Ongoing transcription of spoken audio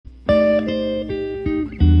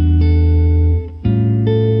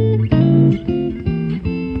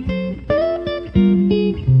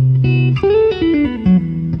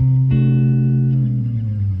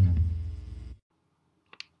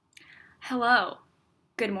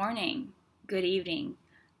Good morning, good evening.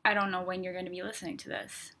 I don't know when you're going to be listening to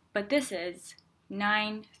this, but this is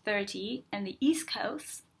 9:30 in the East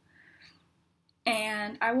Coast,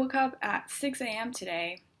 and I woke up at 6 a.m.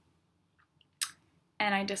 today,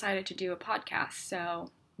 and I decided to do a podcast.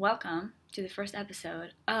 So, welcome to the first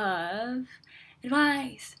episode of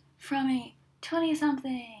Advice from a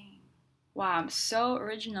 20-something. Wow, I'm so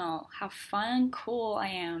original. How fun and cool I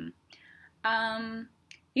am.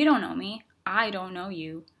 You don't know me. I don't know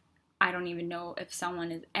you. I don't even know if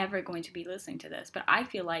someone is ever going to be listening to this, but I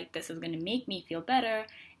feel like this is going to make me feel better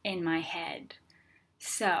in my head.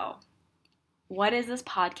 So, what is this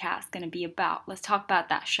podcast going to be about? Let's talk about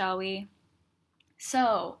that, shall we?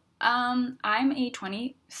 So, I'm a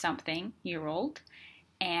 20-something-year-old,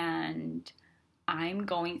 and I'm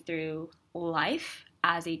going through life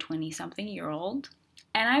as a 20-something-year-old,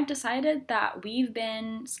 and I've decided that we've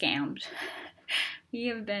been scammed. We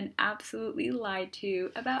have been absolutely lied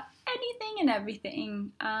to about anything and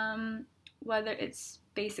everything, whether it's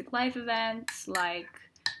basic life events like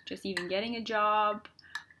just even getting a job,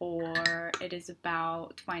 or it is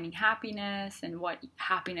about finding happiness and what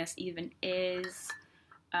happiness even is.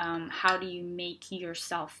 How do you make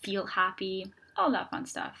yourself feel happy? All that fun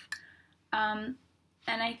stuff. And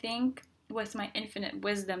I think with my infinite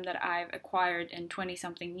wisdom that I've acquired in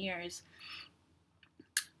 20-something years,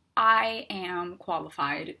 I am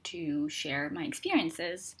qualified to share my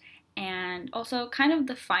experiences and also kind of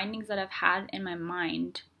the findings that I've had in my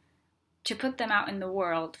mind to put them out in the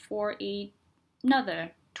world for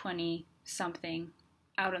another 20-something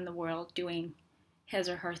out in the world doing his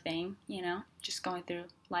or her thing, just going through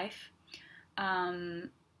life. And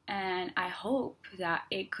I hope that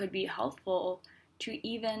it could be helpful to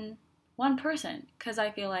even one person, because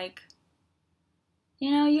I feel like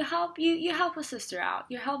you help a sister out,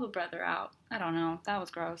 you help a brother out. I don't know, that was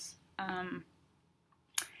gross.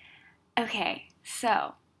 Okay,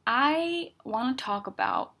 so I want to talk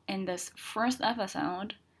about in this first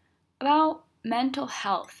episode about mental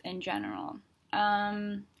health in general.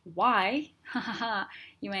 Why?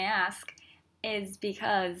 You may ask, is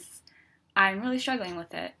because I'm really struggling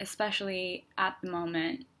with it, especially at the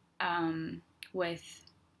moment with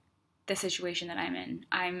the situation that I'm in.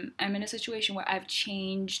 I'm in a situation where I've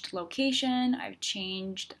changed location, I've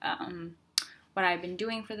changed what I've been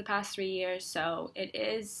doing for the past 3 years, so it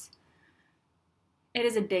is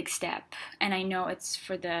a big step, and I know it's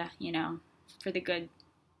for the good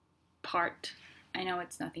part. I know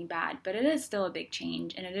it's nothing bad, but it is still a big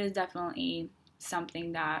change, and it is definitely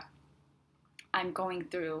something that I'm going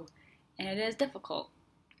through, and it is difficult,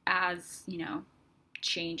 as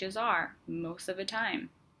changes are most of the time.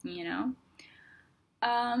 So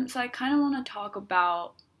I kind of want to talk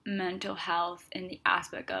about mental health in the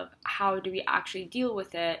aspect of how do we actually deal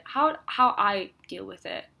with it, how I deal with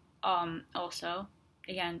it. Also,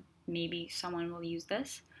 again, maybe someone will use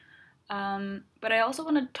this. But I also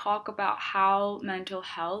want to talk about how mental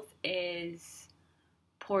health is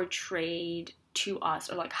portrayed to us,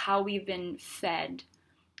 or like how we've been fed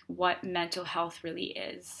what mental health really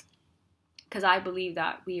is. Because I believe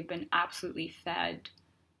that we've been absolutely fed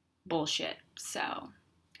bullshit. So,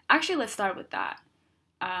 actually, let's start with that.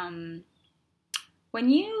 When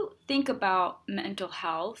you think about mental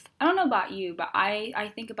health, I don't know about you, but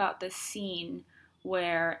I think about this scene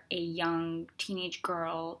where a young teenage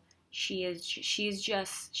girl, she's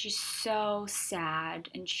so sad,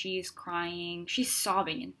 and she's crying, she's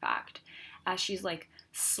sobbing, in fact, as she's like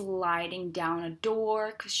sliding down a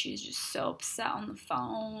door because she's just so upset on the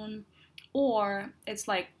phone. Or it's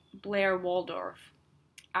like Blair Waldorf.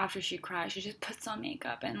 After she cries, she just puts on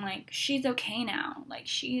makeup and like she's okay now. Like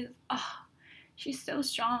she's so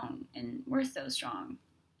strong, and we're so strong.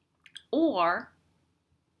 Or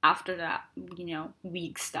after that,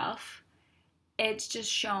 weak stuff, it's just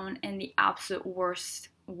shown in the absolute worst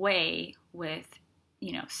way with,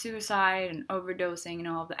 suicide and overdosing and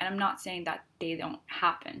all of that. And I'm not saying that they don't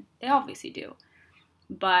happen. They obviously do.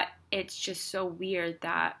 But it's just so weird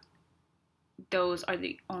that those are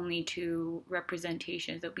the only two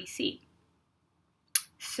representations that we see.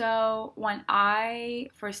 So when I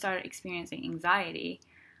first started experiencing anxiety,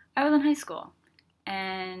 I was in high school,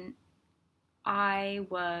 and I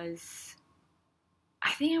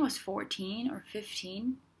think I was 14 or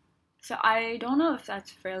 15. So I don't know if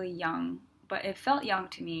that's fairly young, but it felt young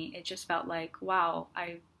to me. It just felt like, wow,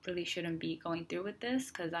 I really shouldn't be going through with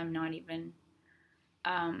this, because I'm not even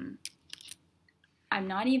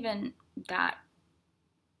that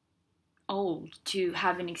old to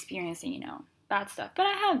have been experiencing, bad stuff. But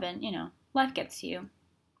I have been, life gets to you.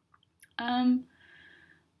 And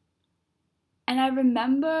I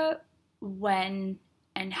remember when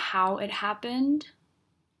and how it happened.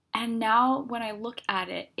 And now when I look at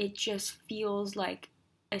it, it just feels like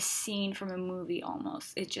a scene from a movie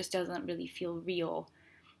almost. It just doesn't really feel real,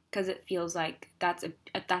 because it feels like that's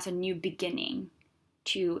a new beginning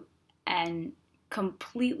to an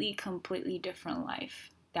completely different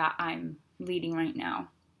life that I'm leading right now.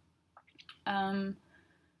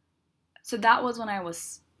 So that was when I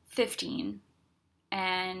was 15,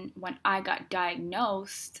 and when I got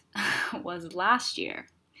diagnosed was last year.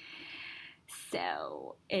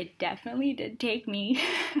 So it definitely did take me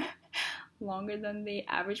longer than the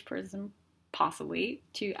average person possibly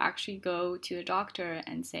to actually go to a doctor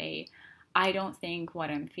and say, I don't think what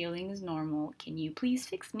I'm feeling is normal. Can you please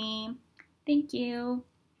fix me? Thank you.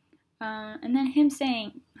 And then him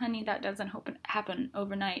saying, honey, that doesn't happen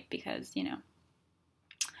overnight, because,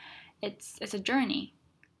 it's a journey.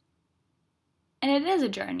 And it is a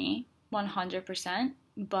journey, 100%,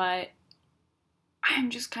 but I'm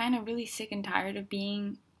just kind of really sick and tired of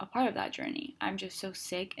being a part of that journey. I'm just so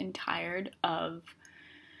sick and tired of,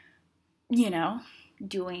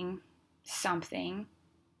 doing something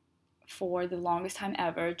for the longest time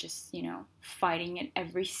ever, just, fighting it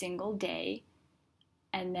every single day,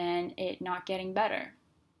 and then it not getting better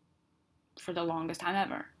for the longest time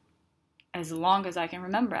ever, as long as I can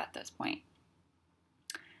remember at this point.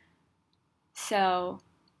 So,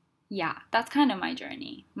 yeah, that's kind of my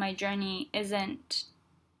journey. My journey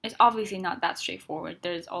it's obviously not that straightforward.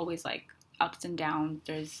 There's always like ups and downs.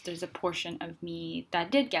 There's a portion of me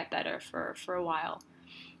that did get better for a while,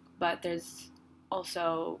 but there's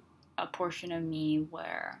also a portion of me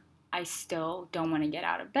where I still don't want to get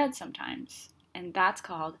out of bed sometimes, and that's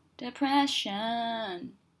called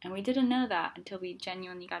depression. And we didn't know that until we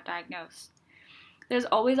genuinely got diagnosed. There's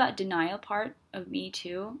always that denial part of me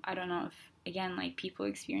too. I don't know if, again, like, people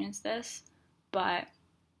experience this, but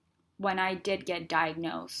when I did get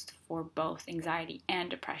diagnosed for both anxiety and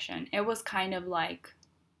depression, it was kind of like,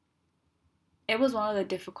 it was one of the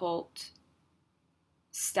difficult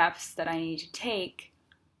steps that I needed to take,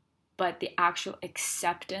 but the actual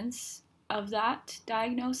acceptance of that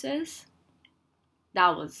diagnosis,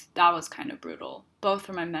 that was kind of brutal, both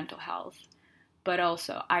for my mental health, but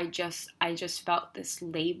also I just felt this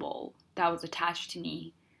label that was attached to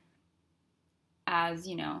me as,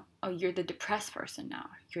 oh, you're the depressed person now,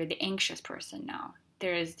 you're the anxious person now.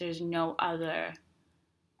 There's no other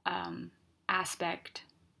aspect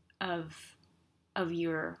of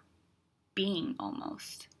your being,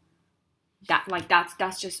 almost, that's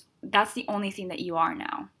the only thing that you are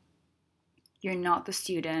now. You're not the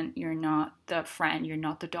student, you're not the friend, you're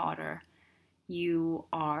not the daughter. You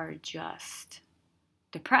are just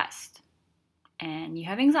depressed and you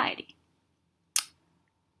have anxiety,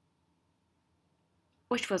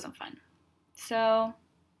 which wasn't fun. So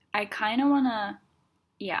I kind of want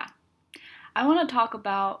to talk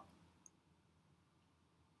about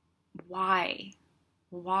why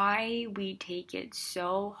we take it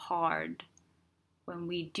so hard when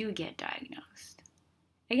we do get diagnosed.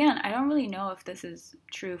 Again, I don't really know if this is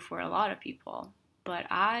true for a lot of people, but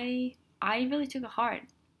I really took it hard.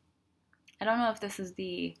 I don't know if this is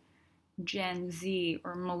the Gen Z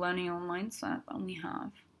or millennial mindset that we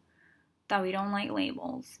have, that we don't like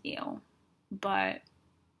labels, but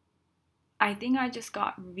I think I just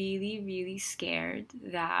got really, really scared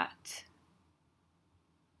that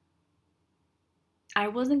I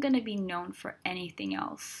wasn't going to be known for anything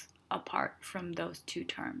else apart from those two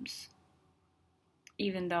terms,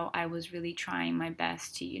 even though I was really trying my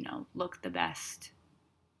best to, look the best,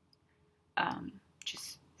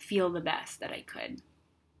 just feel the best that I could.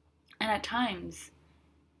 And at times,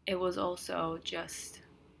 it was also just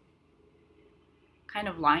kind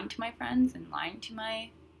of lying to my friends and lying to my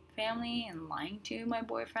family and lying to my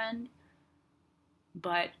boyfriend.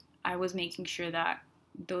 But I was making sure that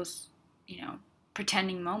those,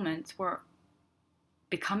 pretending moments were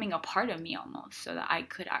becoming a part of me almost, so that I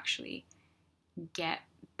could actually get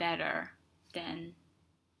better than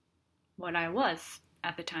what I was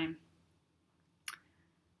at the time.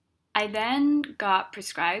 I then got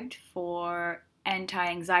prescribed for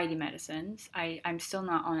anti-anxiety medicines. I'm still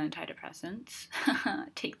not on antidepressants.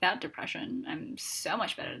 Take that, depression. I'm so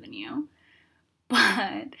much better than you.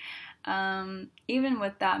 But even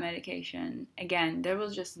with that medication, again, there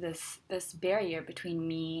was just this barrier between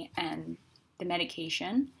me and the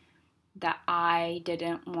medication that I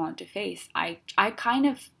didn't want to face. I kind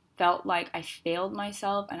of felt like I failed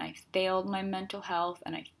myself, and I failed my mental health,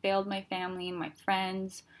 and I failed my family, my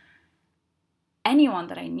friends, anyone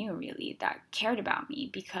that I knew really that cared about me,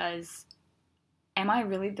 because am I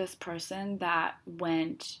really this person that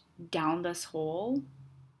went down this hole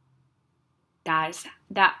that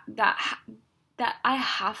I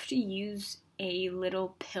have to use a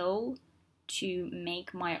little pill to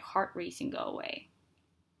make my heart racing go away.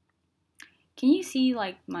 Can you see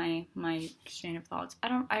like my train of thoughts?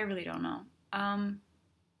 I really don't know.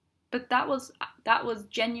 But that was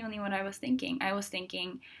genuinely what I was thinking. I was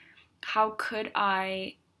thinking, how could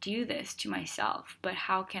I do this to myself? But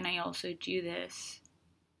how can I also do this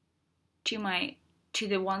to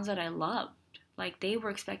the ones that I loved? Like, they were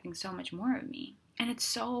expecting so much more of me. And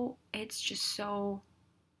it's just so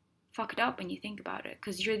fucked up when you think about it,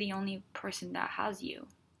 because you're the only person that has you,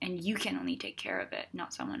 and you can only take care of it,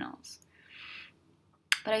 not someone else.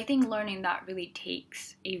 But I think learning that really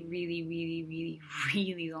takes a really, really, really,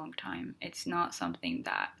 really long time. It's not something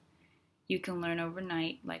that you can learn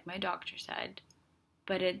overnight, like my doctor said,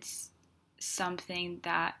 but it's something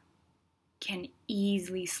that can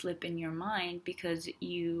easily slip in your mind because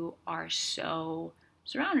you are so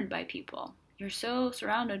surrounded by people. You're so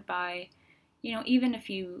surrounded by, even if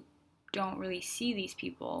you don't really see these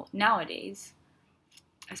people nowadays,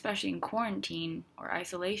 especially in quarantine or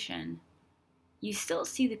isolation, you still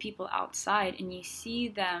see the people outside and you see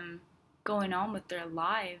them going on with their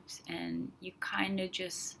lives, and you kind of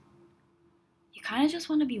just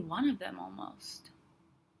want to be one of them almost.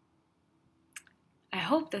 I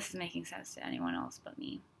hope this is making sense to anyone else but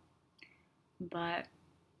me. But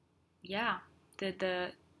yeah,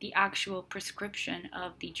 the actual prescription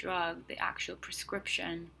of the drug, the actual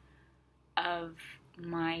prescription of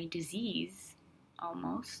my disease,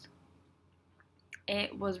 almost,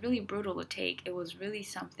 it was really brutal to take. It was really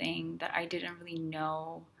something that I didn't really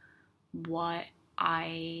know what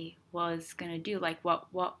I was gonna do. Like,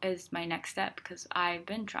 what is my next step? Because I've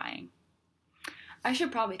been trying. I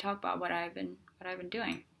should probably talk about what I've been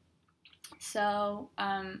doing. So,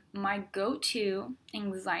 my go-to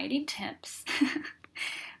anxiety tips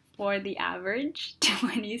for the average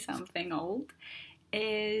 20-something old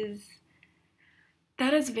is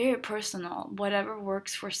that is very personal. Whatever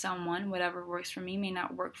works for someone, whatever works for me may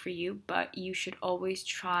not work for you, but you should always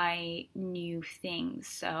try new things.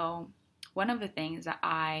 So one of the things that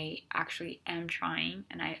I actually am trying,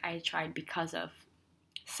 and I tried because of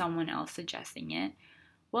someone else suggesting it,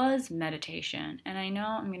 was meditation. And I know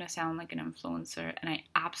I'm going to sound like an influencer, and I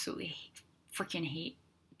absolutely freaking hate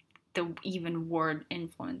the even word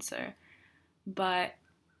influencer, but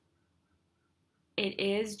it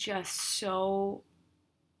is just so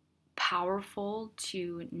powerful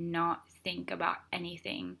to not think about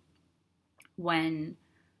anything when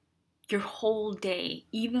your whole day,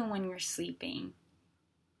 even when you're sleeping,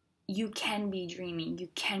 you can be dreaming, you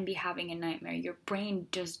can be having a nightmare. Your brain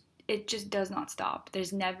just does not stop.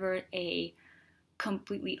 There's never a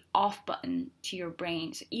completely off button to your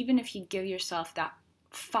brain. So even if you give yourself that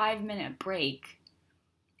 5-minute break,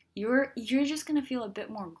 you're just gonna feel a bit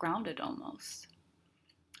more grounded almost.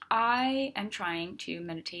 I am trying to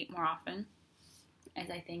meditate more often, as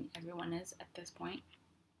I think everyone is at this point.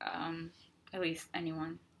 At least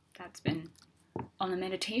anyone that's been on the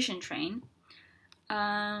meditation train.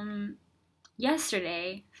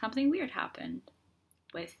 Yesterday, something weird happened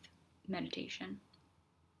with meditation.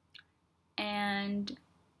 And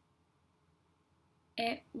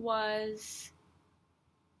it was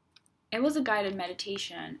a guided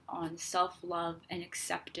meditation on self-love and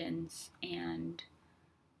acceptance and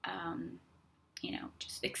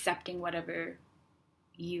just accepting whatever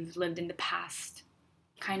you've lived in the past,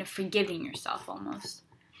 kind of forgiving yourself almost.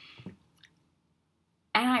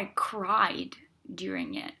 And I cried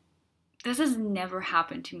during it. This has never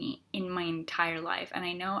happened to me in my entire life. And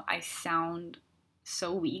I know I sound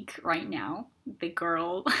so weak right now, the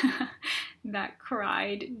girl that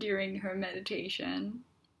cried during her meditation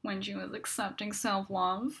when she was accepting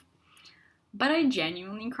self-love. But I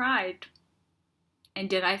genuinely cried. And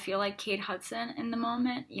did I feel like Kate Hudson in the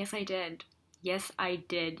moment? Yes, I did. Yes, I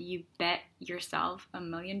did. You bet yourself $1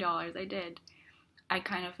 million I did. I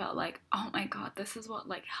kind of felt like, oh my god, this is what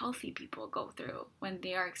like healthy people go through when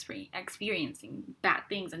they are experiencing bad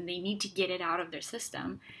things and they need to get it out of their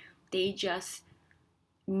system. They just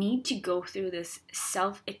need to go through this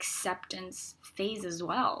self-acceptance phase as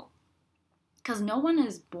well. Because no one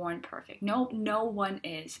is born perfect. No one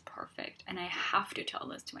is perfect. And I have to tell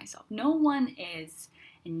this to myself. No one is,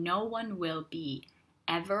 and no one will be,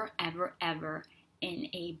 ever, ever, ever, in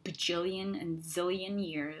a bajillion and zillion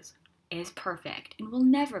years, is perfect and will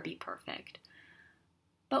never be perfect.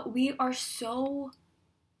 But we're so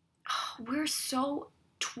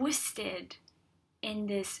twisted in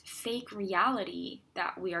this fake reality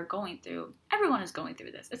that we are going through. Everyone is going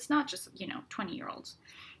through this. It's not just, 20-year-olds.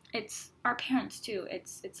 It's our parents too.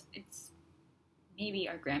 It's maybe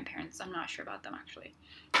our grandparents. I'm not sure about them actually.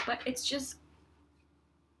 But it's just,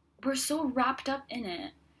 we're so wrapped up in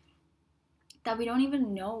it that we don't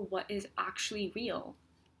even know what is actually real.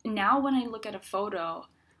 Now when I look at a photo,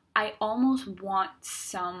 I almost want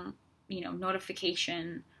some,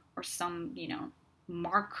 notification or some,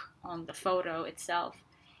 mark on the photo itself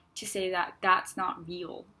to say that that's not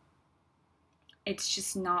real. It's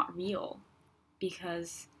just not real,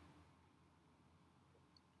 because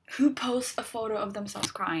who posts a photo of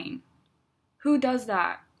themselves crying? Who does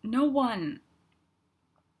that? No one.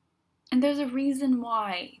 And there's a reason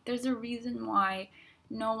why. There's a reason why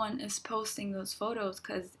no one is posting those photos,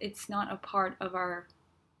 because it's not a part of our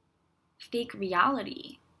fake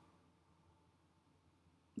reality.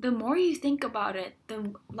 The more you think about it,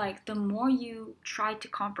 the more you try to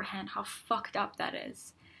comprehend how fucked up that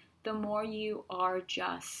is, the more you are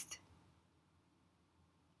just,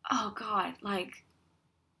 oh God, like,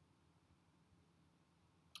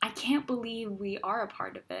 I can't believe we are a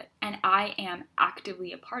part of it, and I am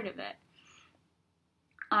actively a part of it.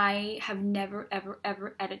 I have never, ever,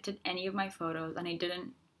 ever edited any of my photos, and I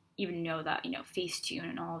didn't even know that, Facetune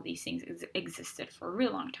and all of these things existed for a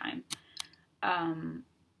real long time.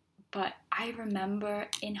 But I remember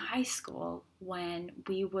in high school when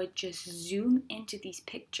we would just zoom into these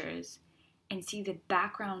pictures and see the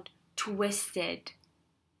background twisted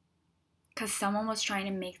because someone was trying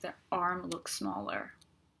to make their arm look smaller.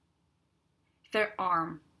 Their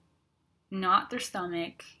arm, not their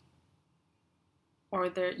stomach or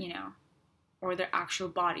their, or their actual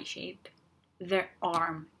body shape. Their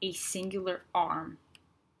arm, a singular arm.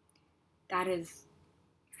 That is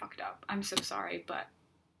fucked up. I'm so sorry, but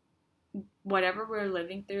whatever we're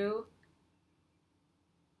living through,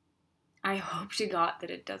 I hope to God that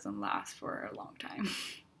it doesn't last for a long time.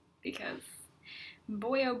 Because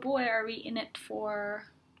boy oh boy are we in it for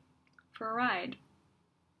a ride.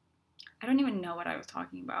 I don't even know what I was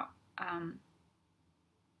talking about.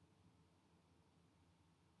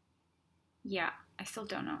 Yeah, I still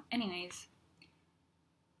don't know. Anyways,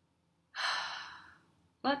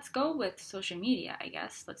 let's go with social media, I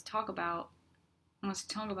guess. Let's talk about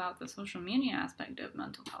the social media aspect of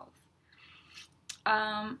mental health.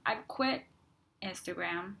 I've quit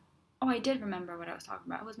Instagram. Oh, I did remember what I was talking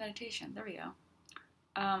about. It was meditation. There we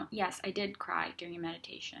go. Yes, I did cry during a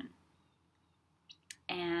meditation.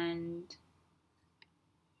 And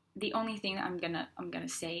the only thing that I'm gonna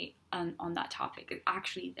say on that topic is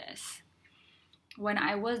actually this. When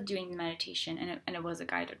I was doing the meditation, and it was a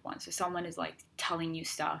guided one, so someone is like telling you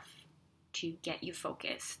stuff to get you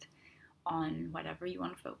focused on whatever you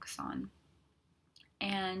want to focus on.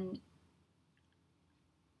 And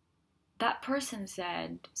that person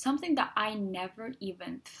said something that I never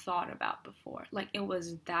even thought about before. Like, it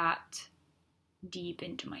was that deep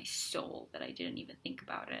into my soul that I didn't even think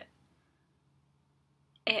about it.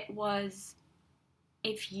 It was,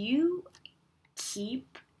 if you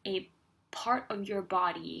keep a part of your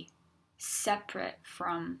body separate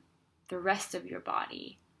from the rest of your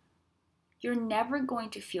body, you're never going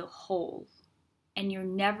to feel whole, and you're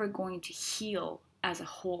never going to heal as a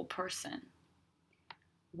whole person.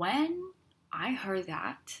 When I heard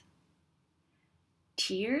that,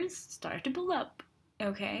 tears started to build up,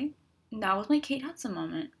 okay? And that was my Kate Hudson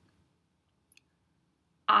moment.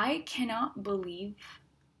 I cannot believe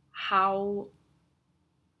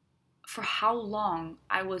for how long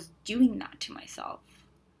I was doing that to myself.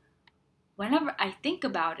 Whenever I think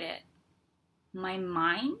about it, my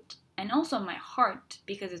mind and also my heart,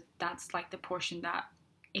 because that's like the portion that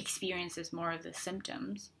experiences more of the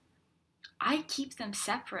symptoms, I keep them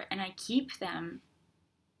separate, and I keep them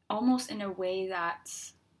almost in a way that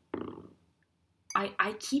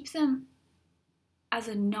I keep them as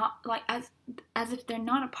a not like as if they're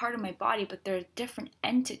not a part of my body, but they're different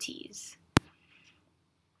entities.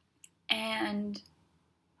 And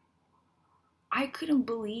I couldn't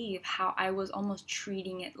believe how I was almost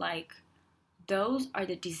treating it like those are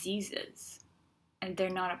the diseases and they're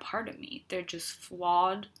not a part of me. They're just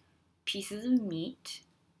flawed pieces of meat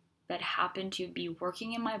that happen to be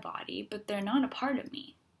working in my body, but they're not a part of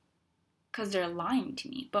me because they're lying to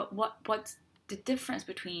me. But what's the difference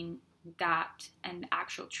between that and the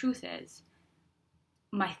actual truth is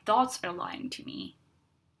my thoughts are lying to me,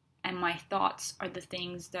 and my thoughts are the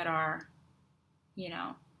things that are,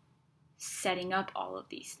 setting up all of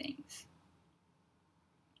these things,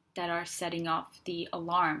 that are setting off the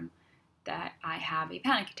alarm that I have a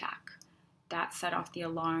panic attack, that set off the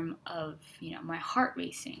alarm of, my heart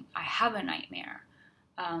racing, I have a nightmare,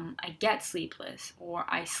 I get sleepless, or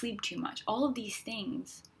I sleep too much. All of these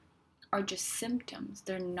things are just symptoms.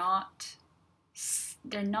 They're not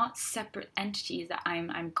they're not separate entities that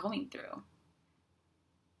I'm going through.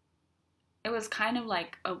 It was kind of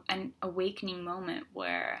like an awakening moment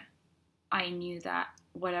where I knew that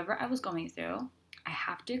whatever I was going through, I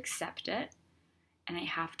have to accept it, and I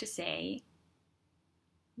have to say,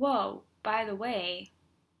 whoa, by the way,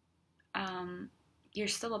 you're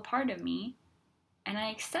still a part of me, and I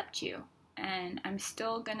accept you, and I'm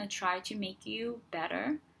still gonna try to make you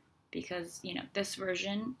better, because, this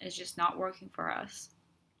version is just not working for us.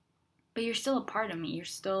 But you're still a part of me. You're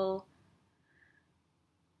still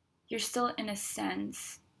in a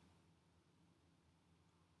sense,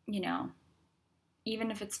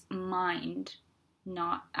 even if it's mind,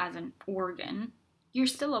 not as an organ, you're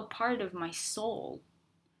still a part of my soul.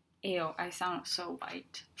 Ew, I sound so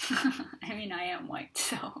white. I mean, I am white,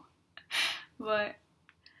 so. But,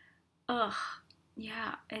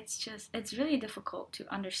 yeah, it's really difficult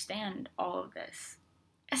to understand all of this,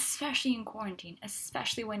 especially in quarantine,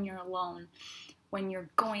 especially when you're alone, when you're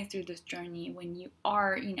going through this journey, when you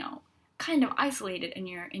are, kind of isolated in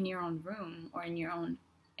your own room or in your own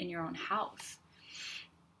house.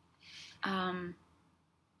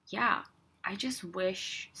 Yeah, I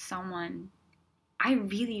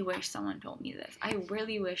really wish someone told me this. I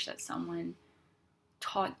really wish that someone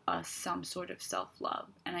taught us some sort of self-love,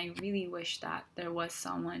 and I really wish that there was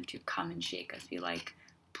someone to come and shake us, be like,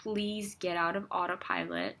 please get out of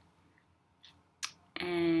autopilot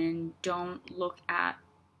and don't look at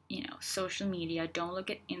social media, don't look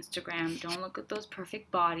at Instagram, don't look at those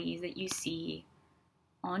perfect bodies that you see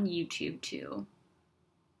on YouTube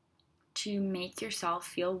to make yourself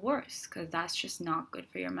feel worse, because that's just not good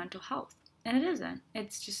for your mental health. And it isn't.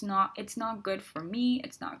 It's not good for me,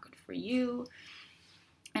 it's not good for you.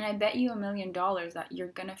 And I bet you $1 million that you're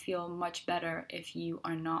gonna feel much better if you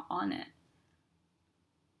are not on it.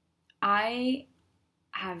 I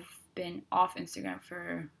have been off Instagram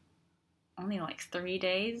for only like 3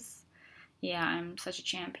 days. Yeah, I'm such a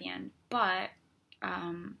champion. But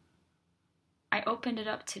I opened it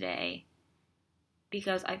up today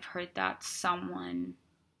because I've heard that someone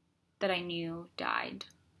that I knew died.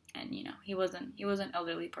 And he was an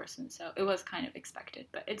elderly person, so it was kind of expected.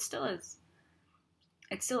 But it still is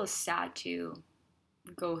sad to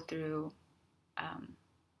go through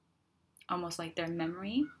almost like their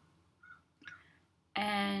memory.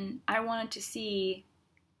 And I wanted to see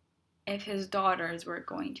if his daughters were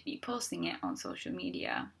going to be posting it on social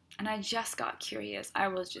media. And I just got curious. I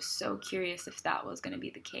was just so curious if that was going to be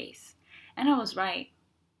the case. And I was right.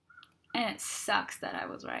 And it sucks that I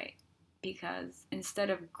was right. Because instead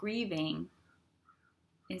of grieving,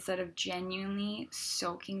 instead of genuinely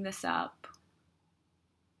soaking this up,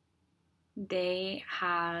 they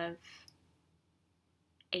have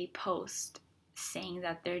a post saying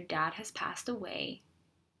that their dad has passed away,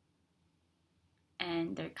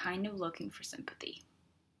 and they're kind of looking for sympathy.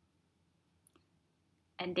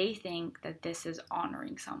 And they think that this is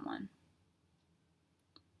honoring someone.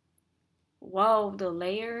 Whoa, the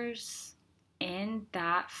layers in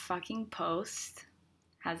that fucking post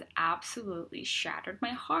has absolutely shattered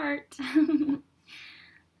my heart.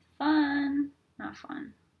 Fun. Not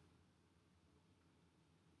fun.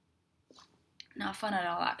 Not fun at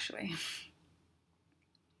all, actually.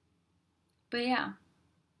 But yeah,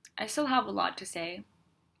 I still have a lot to say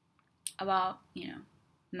about,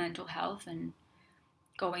 mental health and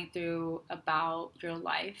going through about your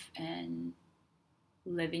life and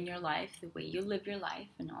living your life the way you live your life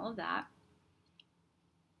and all of that.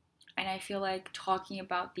 And I feel like talking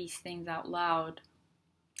about these things out loud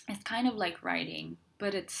is kind of like writing,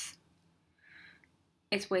 but it's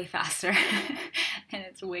way faster and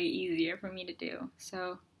it's way easier for me to do.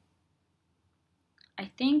 So I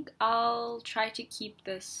think I'll try to keep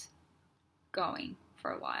this going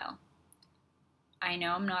for a while. I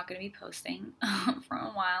know I'm not going to be posting for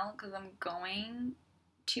a while because I'm going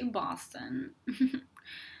to Boston.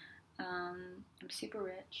 I'm super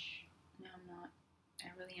rich. No, I'm not. I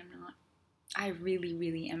really am not. I really,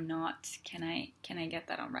 really am not. Can I get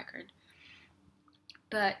that on record?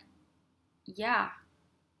 But yeah,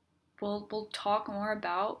 we'll talk more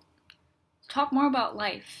about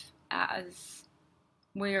life as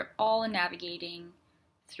we're all navigating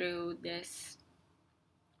through this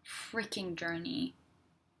freaking journey,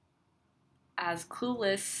 as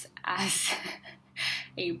clueless as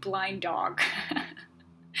a blind dog.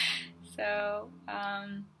 So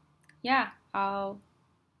yeah, I'll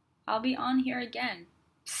be on here again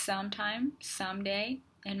sometime, someday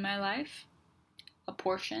in my life, a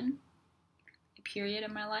period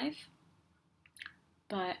of my life.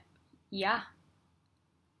 But yeah,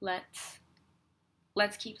 let's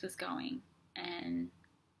keep this going. And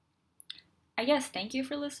I guess thank you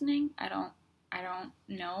for listening. I don't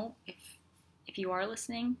know if you are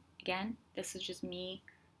listening. Again, this is just me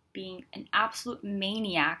being an absolute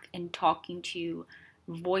maniac and talking to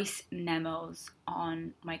voice memos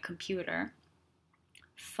on my computer.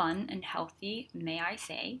 Fun and healthy, may I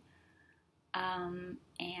say. And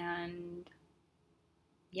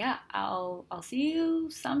yeah, I'll see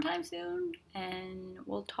you sometime soon, and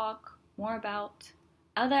we'll talk more about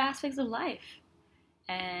other aspects of life.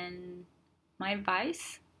 And my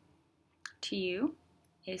advice to you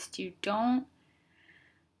is to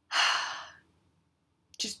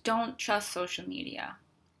just don't trust social media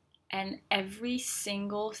and every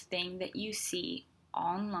single thing that you see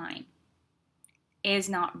online is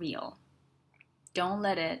not real. Don't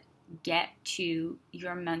let it get to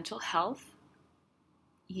your mental health.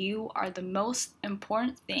 You are the most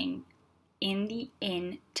important thing in the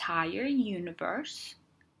entire universe.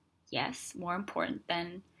 Yes, more important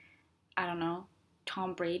than, I don't know,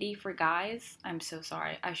 Tom Brady for guys. I'm so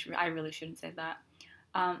sorry. I really shouldn't say that.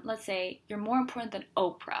 Let's say you're more important than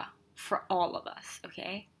Oprah for all of us,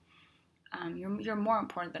 okay? You're more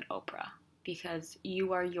important than Oprah because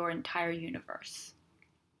you are your entire universe.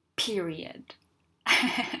 Period.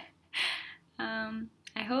 I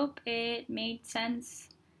hope it made sense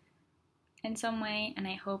in some way, and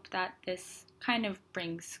I hope that this kind of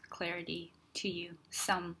brings clarity to you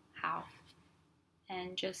somehow.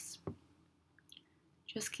 And just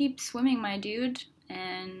keep swimming, my dude,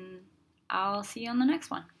 and I'll see you on the next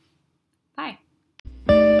one. Bye.